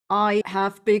I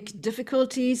have big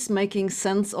difficulties making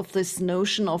sense of this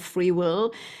notion of free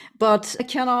will, but I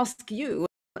can ask you.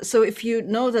 So if you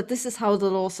know that this is how the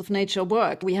laws of nature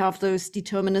work, we have those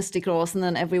deterministic laws, and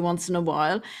then every once in a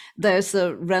while there's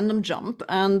a random jump,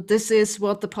 and this is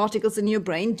what the particles in your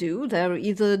brain do. They're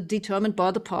either determined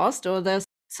by the past or there's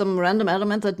some random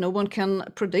element that no one can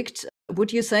predict.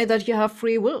 Would you say that you have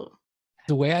free will?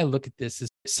 The way I look at this is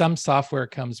some software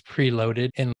comes preloaded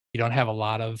and you don't have a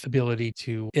lot of ability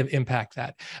to impact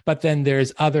that. But then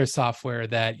there's other software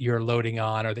that you're loading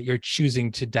on or that you're choosing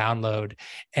to download.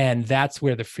 And that's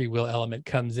where the free will element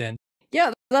comes in.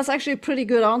 Yeah, that's actually a pretty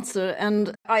good answer.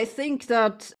 And I think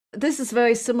that this is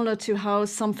very similar to how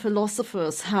some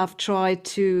philosophers have tried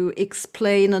to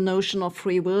explain a notion of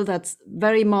free will that's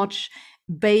very much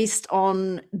based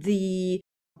on the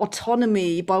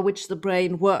autonomy by which the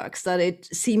brain works, that it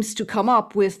seems to come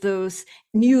up with those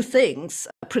new things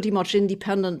pretty much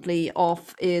independently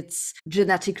of its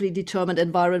genetically determined,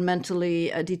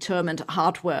 environmentally determined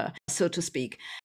hardware, so to speak.